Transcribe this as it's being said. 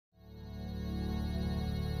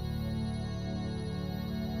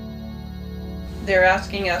they're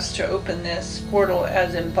asking us to open this portal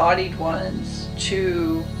as embodied ones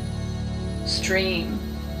to starstream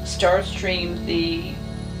the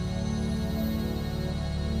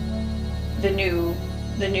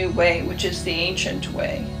new way, which is the ancient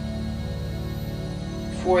way,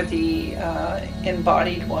 for the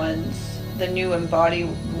embodied ones, the new embodied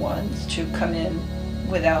ones, to come in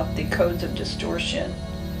without the codes of distortion.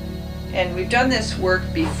 And we've done this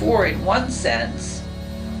work before in one sense,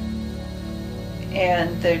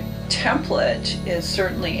 and the template is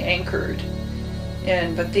certainly anchored,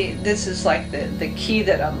 but this is like the key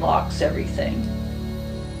that unlocks everything.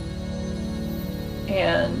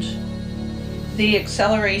 And the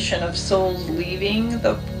acceleration of souls leaving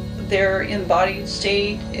their embodied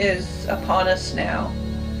state is upon us now.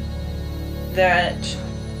 That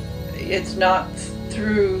it's not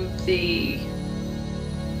through the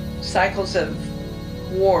cycles of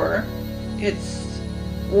war, it's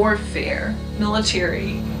warfare,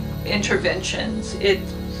 military interventions,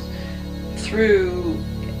 it's through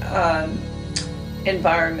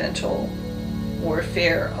environmental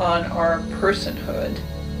warfare on our personhood,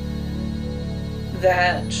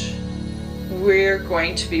 that we're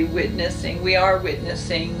going to be witnessing, we are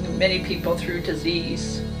witnessing many people through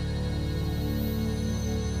disease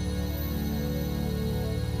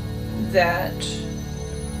that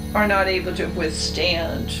are not able to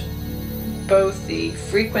withstand both the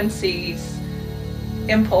frequencies,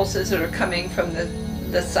 impulses that are coming from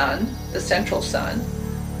the sun, the central sun,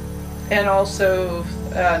 and also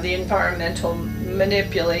the environmental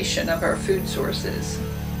manipulation of our food sources,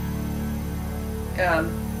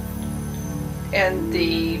 and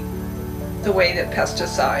the way that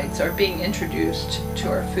pesticides are being introduced to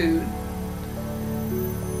our food,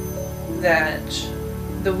 that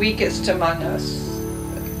the weakest among us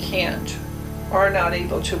are not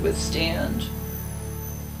able to withstand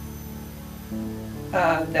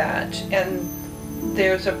that. And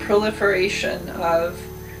there's a proliferation of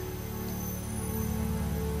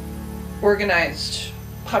organized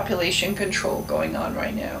population control going on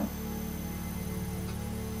right now.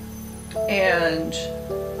 And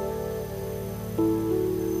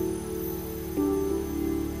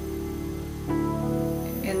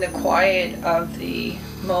in the quiet of the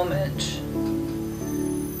moment,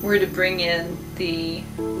 we're to bring in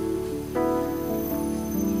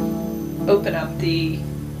open up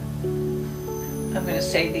I'm going to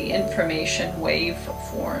say the information wave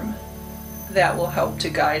form that will help to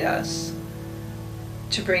guide us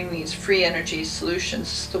to bring these free energy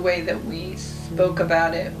solutions the way that we spoke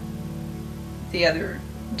about it the other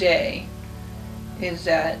day, is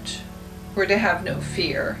that we're to have no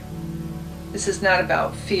fear. This is not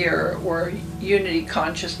about fear or unity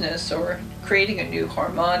consciousness or creating a new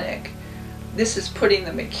harmonic. This is putting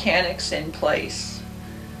the mechanics in place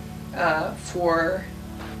for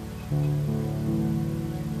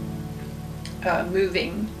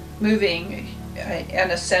moving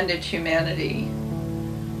an ascended humanity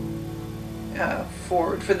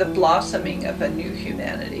for the blossoming of a new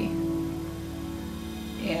humanity,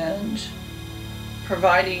 and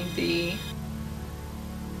providing the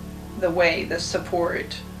way, the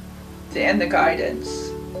support, and the guidance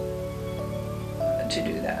to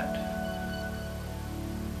do that.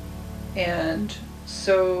 And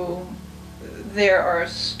so there are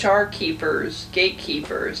star keepers,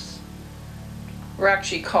 gatekeepers. We're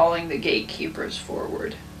actually calling the gatekeepers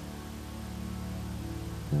forward.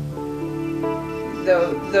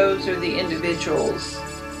 Those are the individuals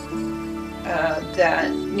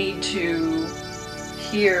that need to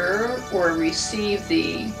hear or receive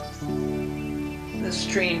the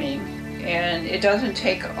streaming. And it doesn't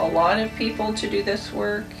take a lot of people to do this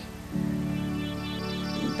work,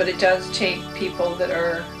 but it does take people that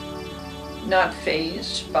are not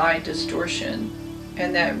fazed by distortion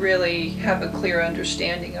and that really have a clear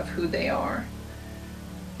understanding of who they are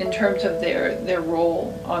in terms of their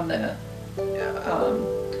role on the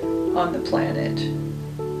planet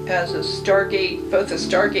as a Stargate, both a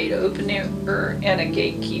Stargate opener and a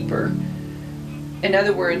gatekeeper. In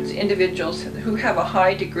other words, individuals who have a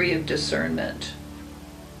high degree of discernment.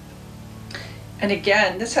 And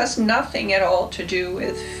again, this has nothing at all to do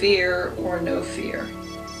with fear or no fear.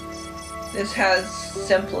 This has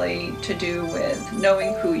simply to do with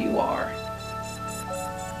knowing who you are.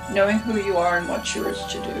 Knowing who you are and what's yours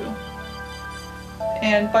to do.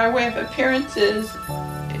 And by way of appearances,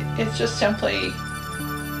 it's just simply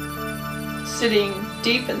sitting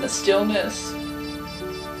deep in the stillness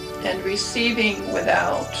and receiving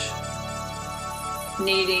without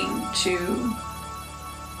needing to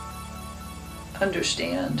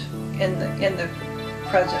understand in the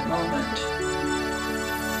present moment.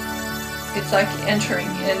 It's like entering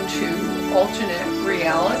into alternate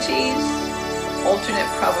realities, alternate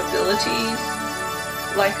probabilities,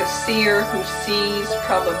 like a seer who sees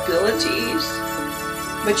probabilities,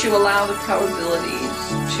 but you allow the probabilities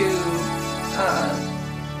to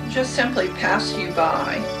just simply pass you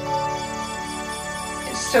by,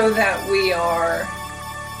 so that we are,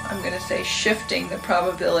 I'm going to say, shifting the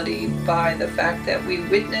probability by the fact that we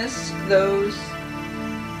witness those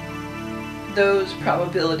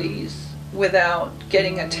probabilities without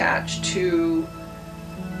getting attached to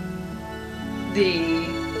the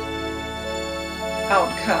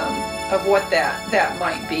outcome of what that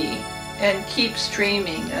might be, and keep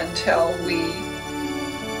streaming until we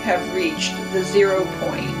have reached the 0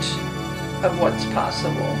 point of what's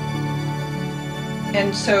possible.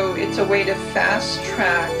 And so it's a way to fast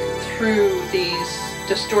track through these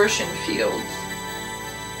distortion fields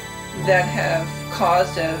that have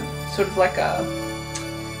caused a sort of like a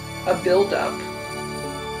buildup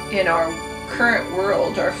in our current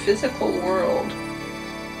world, our physical world,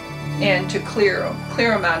 and to clear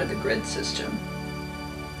them out of the grid system.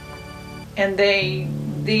 And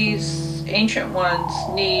these ancient ones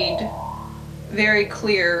need very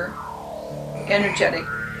clear, energetic,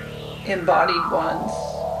 embodied ones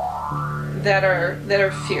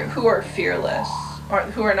who are fearless, or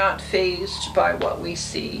who are not fazed by what we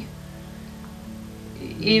see,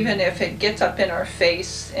 even if it gets up in our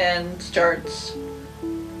face and starts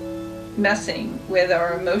messing with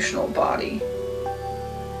our emotional body.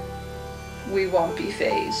 We won't be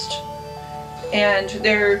fazed. And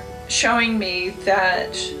they're showing me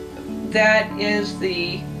that that is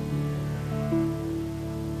the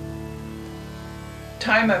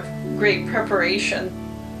time of great preparation.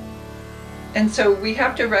 And so we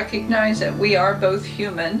have to recognize that we are both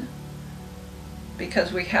human,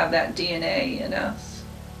 because we have that DNA in us.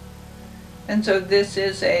 And so this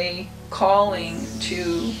is a calling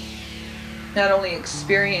to not only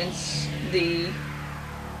experience the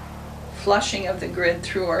flushing of the grid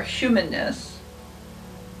through our humanness,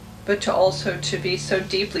 but to also to be so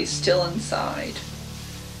deeply still inside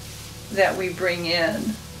that we bring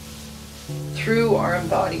in through our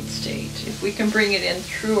embodied state. If we can bring it in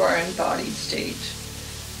through our embodied state,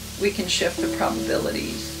 we can shift the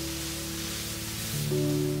probabilities.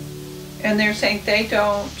 And they're saying they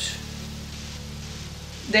don't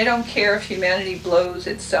care if humanity blows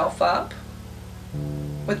itself up.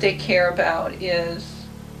 What they care about is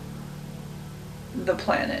the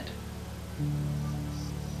planet.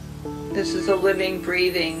 This is a living,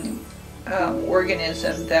 breathing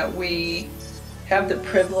organism that we have the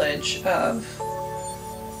privilege of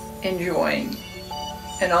enjoying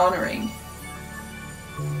and honoring.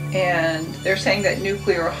 And they're saying that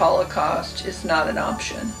nuclear holocaust is not an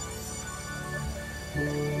option.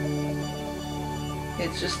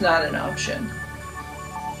 It's just not an option.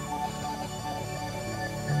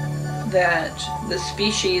 That the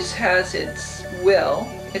species has its will,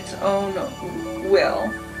 its own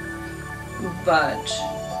will, but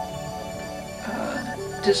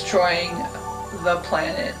destroying the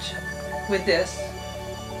planet with this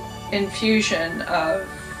infusion of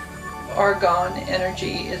argon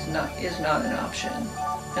energy is not an option.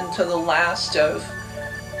 And so the last of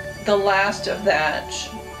that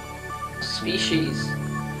species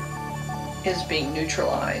is being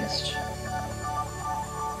neutralized.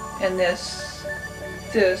 And this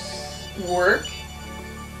work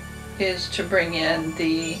is to bring in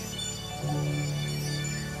the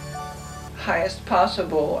highest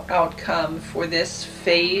possible outcome for this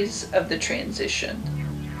phase of the transition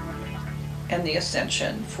and the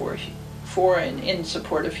ascension for and in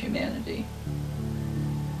support of humanity.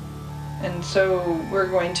 And so we're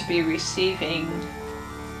going to be receiving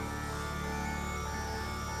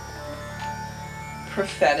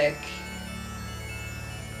prophetic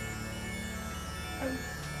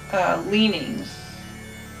leanings,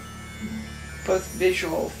 both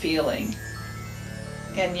visual, feeling,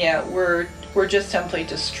 and yet we're just simply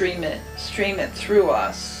to stream it through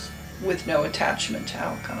us with no attachment to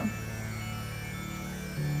outcome.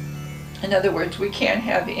 In other words, we can't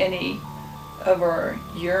have any of our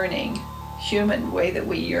yearning, human way that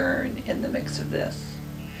we yearn, in the mix of this.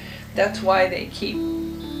 That's why they keep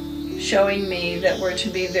showing me that we're to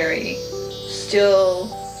be very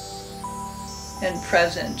still and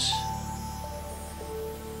present,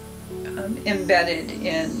 embedded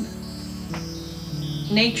in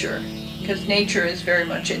nature, because nature is very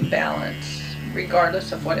much in balance,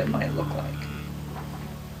 regardless of what it might look like.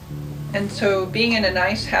 And so being in a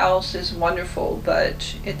nice house is wonderful,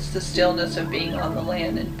 but it's the stillness of being on the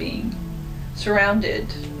land and being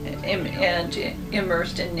surrounded and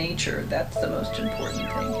immersed in nature that's the most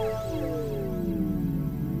important thing.